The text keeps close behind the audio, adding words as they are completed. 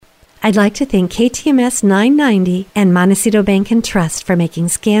I'd like to thank KTMS 990 and Montecito Bank and Trust for making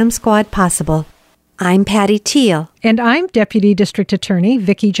Scam Squad possible. I'm Patty Teal. And I'm Deputy District Attorney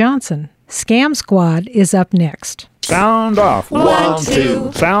Vicki Johnson. Scam Squad is up next. Sound off. 1,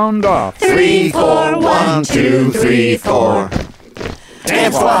 2. Sound off. 3, 4. 1, 2, 3, 4.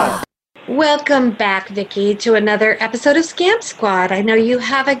 Scam Squad. Welcome back, Vicki, to another episode of Scam Squad. I know you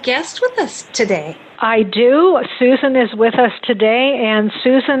have a guest with us today. I do. Susan is with us today, and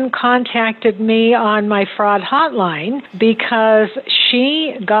Susan contacted me on my fraud hotline because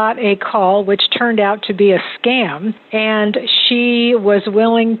she got a call which turned out to be a scam, and she was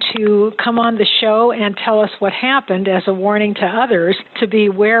willing to come on the show and tell us what happened as a warning to others to be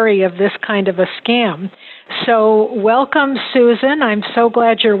wary of this kind of a scam. So welcome, Susan. I'm so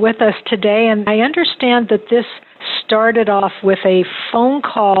glad you're with us today, and I understand that this started off with a phone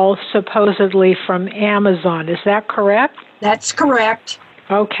call supposedly from Amazon. Is that correct? That's correct.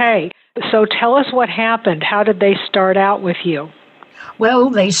 Okay. So tell us what happened. How did they start out with you? Well,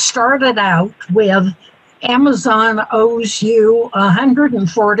 they started out with Amazon owes you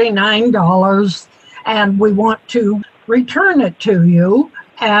 $149 and we want to return it to you.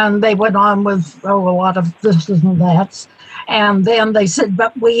 And they went on with a lot of this and that. And then they said,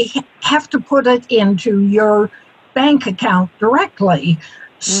 but we have to put it into your bank account directly.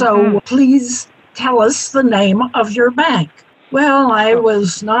 So please tell us the name of your bank. Well, I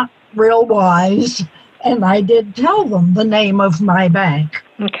was not real wise, and I did tell them the name of my bank.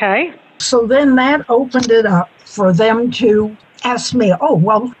 Okay. So then that opened it up for them to ask me,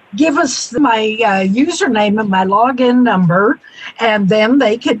 give us my username and my login number, and then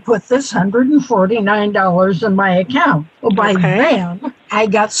they could put this $149 in my account. Well, by then, I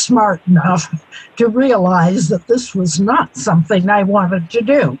got smart enough to realize that this was not something I wanted to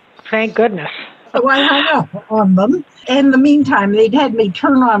do. Thank goodness. So I hung up on them. In the meantime, they'd had me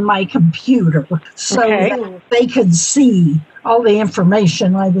turn on my computer so that they could see all the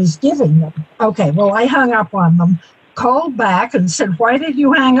information I was giving them. Okay, well, I hung up on them, called back and said, why did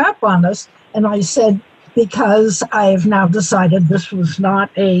you hang up on us? And I said, because I have now decided this was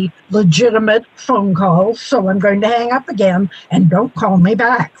not a legitimate phone call, so I'm going to hang up again and don't call me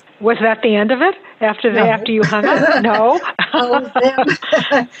back. Was that the end of it? After you hung up? No.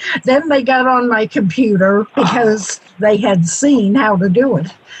 Then they got on my computer because they had seen how to do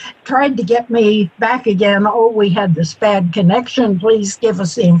it. Tried to get me back again. We had this bad connection. Please give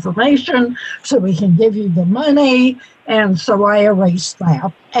us the information so we can give you the money. And so I erased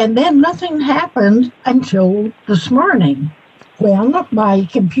that. And then nothing happened until this morning when my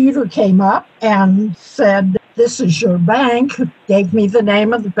computer came up and said, this is your bank, gave me the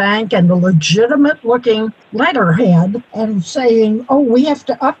name of the bank and a legitimate looking letterhead and saying, we have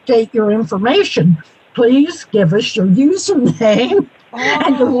to update your information. Please give us your username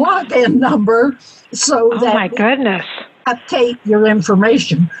and your login number so that my goodness, update your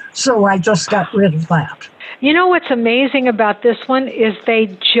information. So I just got rid of that. You know what's amazing about this one is they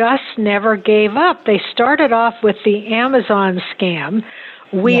just never gave up. They started off with the Amazon scam.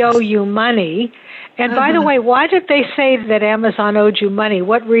 We owe you money. And by the way, why did they say that Amazon owed you money?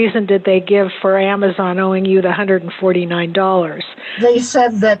 What reason did they give for Amazon owing you the $149? They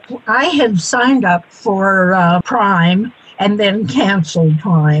said that I had signed up for Prime and then canceled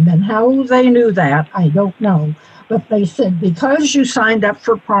Prime. And how they knew that, I don't know. But they said because you signed up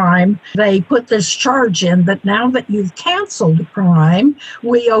for Prime, they put this charge in that now that you've canceled Prime,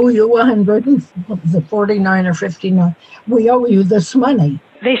 we owe you $149 or $59. We owe you this money.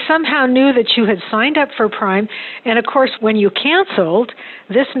 They somehow knew that you had signed up for Prime, and of course, when you canceled,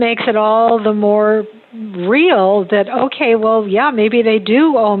 this makes it all the more real that, maybe they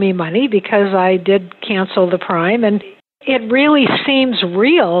do owe me money because I did cancel the Prime, and it really seems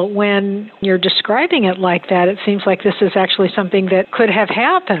real when you're describing it like that. It seems like this is actually something that could have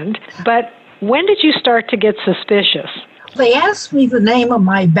happened, but when did you start to get suspicious? They asked me the name of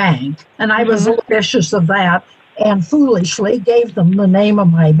my bank, and I was suspicious of that, and foolishly gave them the name of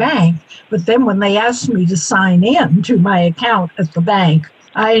my bank. But then when they asked me to sign in to my account at the bank,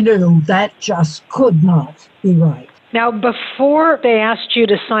 I knew that just could not be right. Now, before they asked you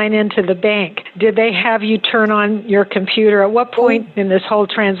to sign into the bank, did they have you turn on your computer? At what point in this whole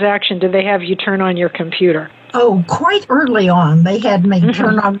transaction did they have you turn on your computer? Quite early on, they had me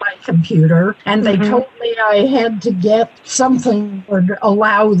turn on my computer, and they told me I had to get something that would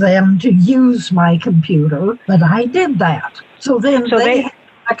allow them to use my computer, but I did that. So then they had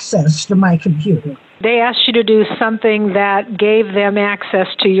access to my computer. They asked you to do something that gave them access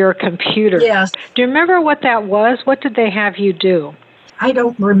to your computer. Yes. Do you remember what that was? What did they have you do? I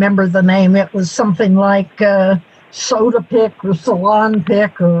don't remember the name. It was something like soda pick or salon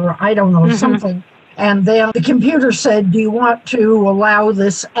pick or I don't know, something. And then the computer said, do you want to allow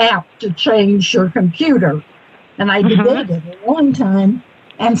this app to change your computer? And I debated a long time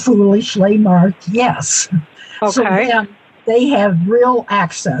and foolishly marked yes. Okay. So then they had real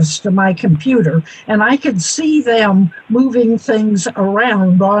access to my computer, and I could see them moving things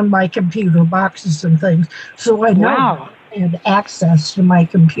around on my computer, boxes and things. So I know they had access to my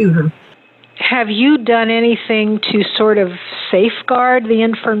computer. Have you done anything to sort of safeguard the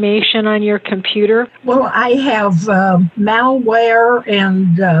information on your computer? Well, I have malware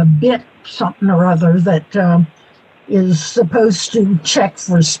and bit something or other that is supposed to check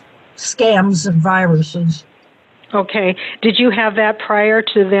for scams and viruses. Okay. Did you have that prior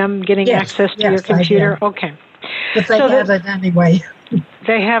to them getting access to your computer? Okay. But they have it anyway.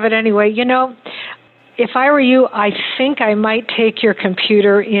 They have it anyway. You know, if I were you, I think I might take your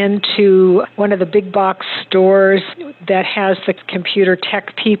computer into one of the big box stores that has the computer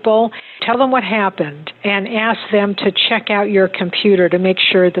tech people. Tell them what happened and ask them to check out your computer to make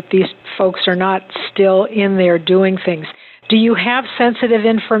sure that these folks are not still in there doing things. Do you have sensitive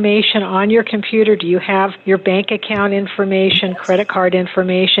information on your computer? Do you have your bank account information, credit card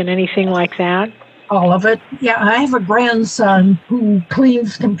information, anything like that? All of it. Yeah, I have a grandson who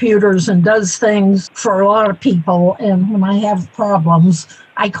cleans computers and does things for a lot of people. And when I have problems,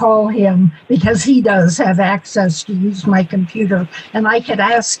 I call him because he does have access to use my computer. And I could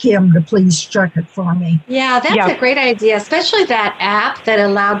ask him to please check it for me. Yeah, that's a great idea, especially that app that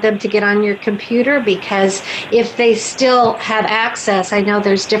allowed them to get on your computer, because if they still have access, I know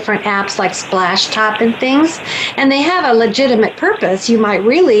there's different apps like Splashtop and things, and they have a legitimate purpose. You might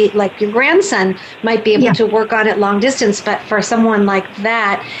really, like your grandson, might be able to work on it long distance, but for someone like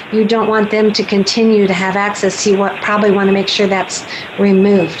that, you don't want them to continue to have access. You probably want to make sure that's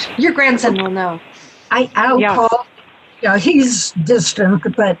removed. Your grandson will know. I'll call. Yeah, he's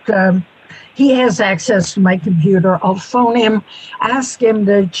distant, but he has access to my computer. I'll phone him, ask him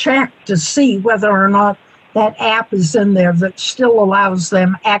to check to see whether or not that app is in there that still allows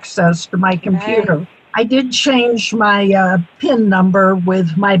them access to my computer. Right. I did change my PIN number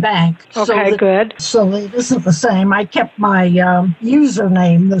with my bank. Okay, good. So it isn't the same. I kept my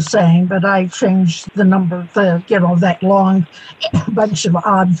username the same, but I changed the number, that long bunch of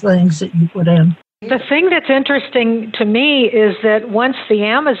odd things that you put in. The thing that's interesting to me is that once the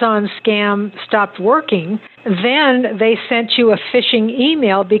Amazon scam stopped working, then they sent you a phishing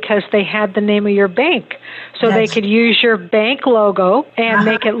email because they had the name of your bank. So they could use your bank logo and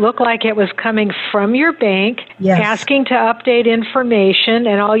make it look like it was coming from your bank, asking to update information,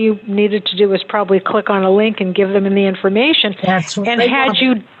 and all you needed to do was probably click on a link and give them the information. That's what and had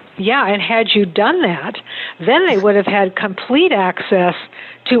you done that, then they would have had complete access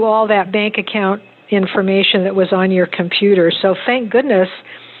to all that bank account information that was on your computer. So thank goodness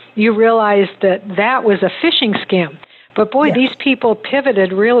you realized that was a phishing scam. But boy, these people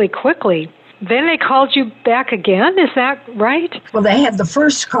pivoted really quickly. Then they called you back again, is that right? Well, they had the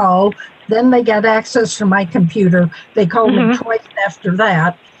first call, then they got access to my computer. They called me twice after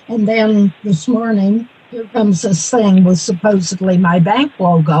that. And then this morning, here comes this thing with supposedly my bank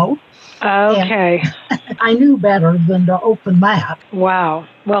logo. Okay. And I knew better than to open that. Wow.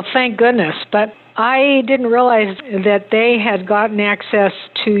 Well, thank goodness. But I didn't realize that they had gotten access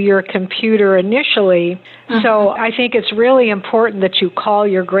to your computer initially. So I think it's really important that you call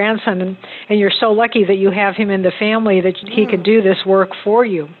your grandson, and you're so lucky that you have him in the family that he could do this work for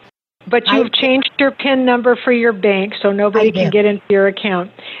you. But you've changed your PIN number for your bank so nobody can get into your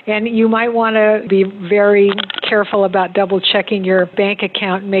account. And you might want to be very careful about double-checking your bank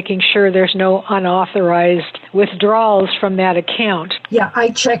account and making sure there's no unauthorized withdrawals from that account. Yeah,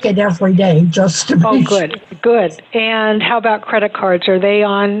 I check it every day just to make sure. Good. And how about credit cards? Are they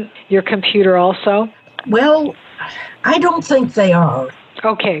on your computer also? Well, I don't think they are.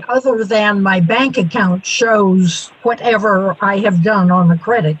 Okay. Other than my bank account shows whatever I have done on a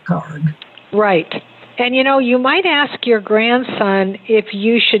credit card. Right. And, you might ask your grandson if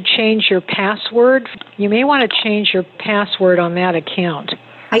you should change your password. You may want to change your password on that account.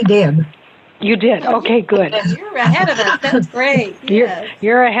 I did. You did? Okay, good. You're ahead of us. That's great.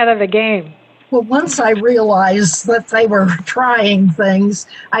 You're ahead of the game. Well, once I realized that they were trying things,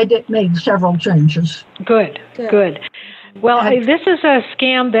 I did make several changes. Good. Well, this is a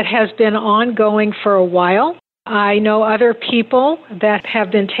scam that has been ongoing for a while. I know other people that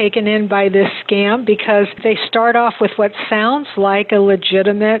have been taken in by this scam because they start off with what sounds like a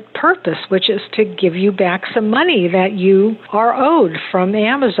legitimate purpose, which is to give you back some money that you are owed from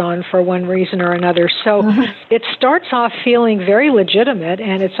Amazon for one reason or another. So it starts off feeling very legitimate,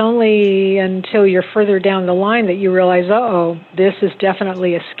 and it's only until you're further down the line that you realize, this is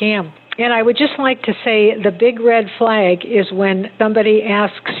definitely a scam. And I would just like to say the big red flag is when somebody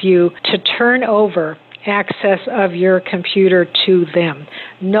asks you to turn over access of your computer to them.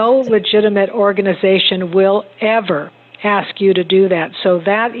 No legitimate organization will ever ask you to do that. So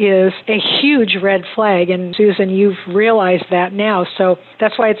that is a huge red flag. And Susan, you've realized that now. So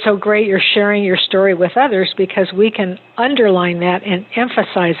that's why it's so great you're sharing your story with others, because we can underline that and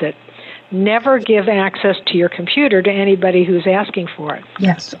emphasize it. Never give access to your computer to anybody who's asking for it.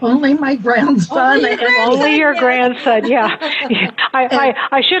 Yes, only my grandson. Only your grandson, yeah.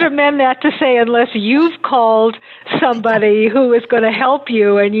 I should amend that to say unless you've called somebody who is going to help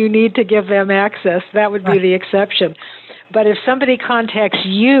you and you need to give them access, that would be the exception. But if somebody contacts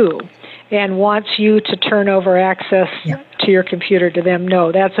you and wants you to turn over access to your computer to them,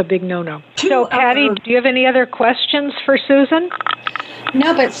 no, that's a big no-no. So, Patty, do you have any other questions for Susan?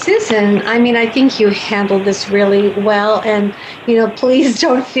 No, but Susan, I think you handled this really well. And, please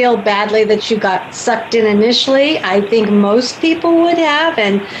don't feel badly that you got sucked in initially. I think most people would have.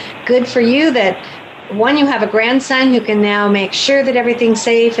 And good for you that, one, you have a grandson who can now make sure that everything's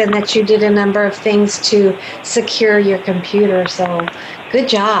safe and that you did a number of things to secure your computer. So good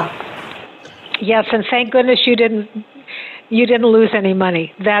job. Yes, and thank goodness you didn't lose any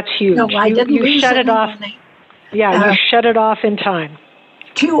money. That's huge. No, I didn't you lose shut any it off. money. Yeah, you shut it off in time.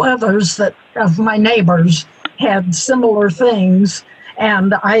 2 others of my neighbors had similar things,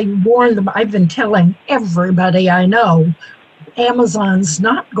 and I warned them. I've been telling everybody I know, Amazon's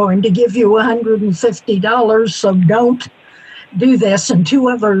not going to give you $150, so don't do this. And 2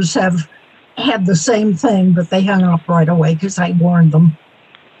 others have had the same thing, but they hung up right away because I warned them.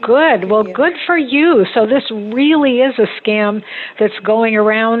 Good. Well, good for you. So this really is a scam that's going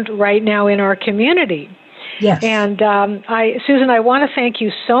around right now in our community. Yes. And Susan, I want to thank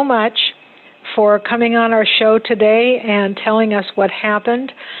you so much for coming on our show today and telling us what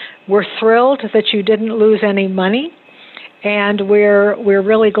happened. We're thrilled that you didn't lose any money, and we're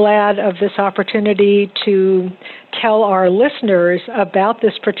really glad of this opportunity to tell our listeners about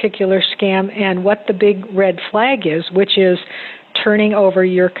this particular scam and what the big red flag is, which is turning over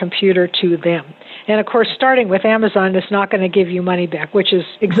your computer to them. And of course, starting with Amazon is not going to give you money back, which is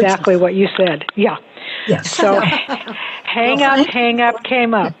exactly what you said. Yeah. Yes. So hang up,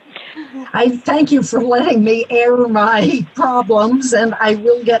 came up. I thank you for letting me air my problems, and I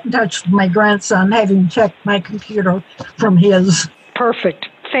will get in touch with my grandson, having checked my computer from his. Perfect.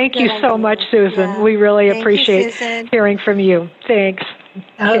 Thank you so much, Susan. Yeah. We really appreciate hearing from you. Thanks.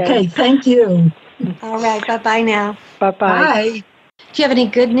 Okay, thank you. All right, bye-bye now. Bye-bye. Bye. Do you have any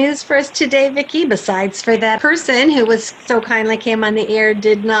good news for us today, Vicki, besides for that person who was so kindly came on the air,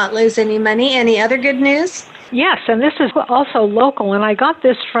 did not lose any money? Any other good news? Yes, and this is also local, and I got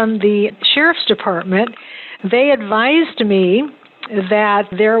this from the Sheriff's Department. They advised me that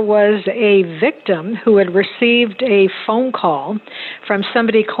there was a victim who had received a phone call from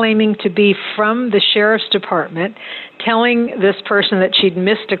somebody claiming to be from the Sheriff's Department, telling this person that she'd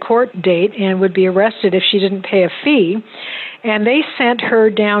missed a court date and would be arrested if she didn't pay a fee. And they sent her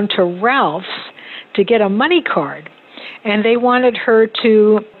down to Ralph's to get a money card. And they wanted her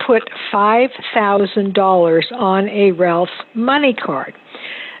to put $5,000 on a Ralph's money card.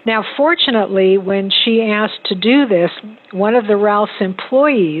 Now, fortunately, when she asked to do this, one of the Ralph's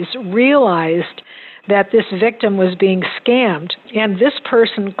employees realized that this victim was being scammed, and this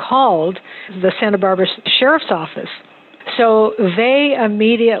person called the Santa Barbara Sheriff's Office. So they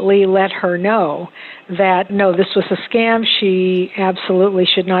immediately let her know that, no, this was a scam. She absolutely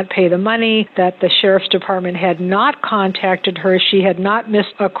should not pay the money, that the Sheriff's Department had not contacted her. She had not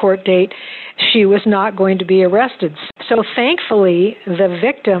missed a court date. She was not going to be arrested. So thankfully, the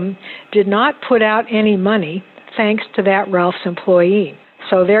victim did not put out any money, thanks to that Ralph's employee.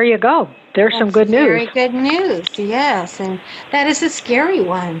 So there you go. There's some good news. Very good news, yes. And that is a scary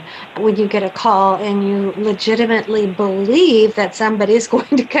one when you get a call and you legitimately believe that somebody is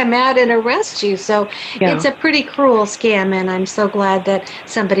going to come out and arrest you. So it's a pretty cruel scam, and I'm so glad that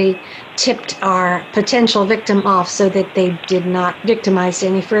somebody tipped our potential victim off so that they did not victimize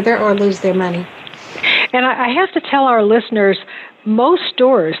any further or lose their money. And I have to tell our listeners, most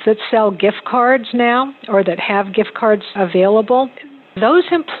stores that sell gift cards now or that have gift cards available, those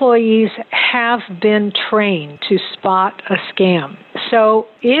employees have been trained to spot a scam. So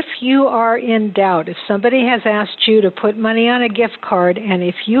if you are in doubt, if somebody has asked you to put money on a gift card, and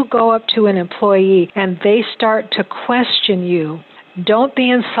if you go up to an employee and they start to question you, don't be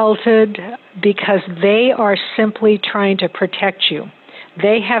insulted, because they are simply trying to protect you.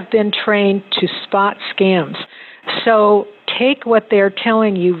 They have been trained to spot scams. So take what they're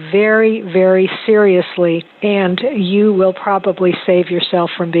telling you very, very seriously, and you will probably save yourself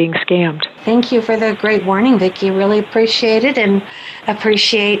from being scammed. Thank you for the great warning, Vicki. Really appreciate it and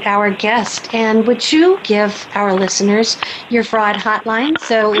appreciate our guest. And would you give our listeners your fraud hotline,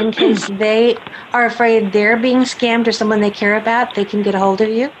 so in case they are afraid they're being scammed or someone they care about, they can get a hold of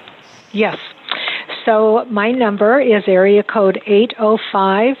you? Yes. So my number is area code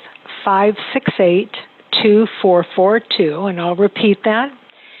 805-568-2442, and I'll repeat that,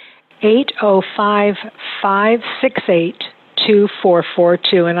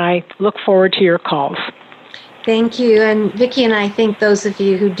 805-568-2442, and I look forward to your calls. Thank you. And Vicki and I thank those of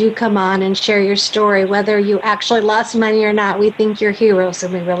you who do come on and share your story, whether you actually lost money or not. We think you're heroes,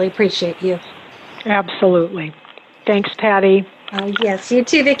 and we really appreciate you. Absolutely. Thanks, Patty. Yes, you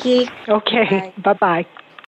too, Vicki. Okay, bye-bye.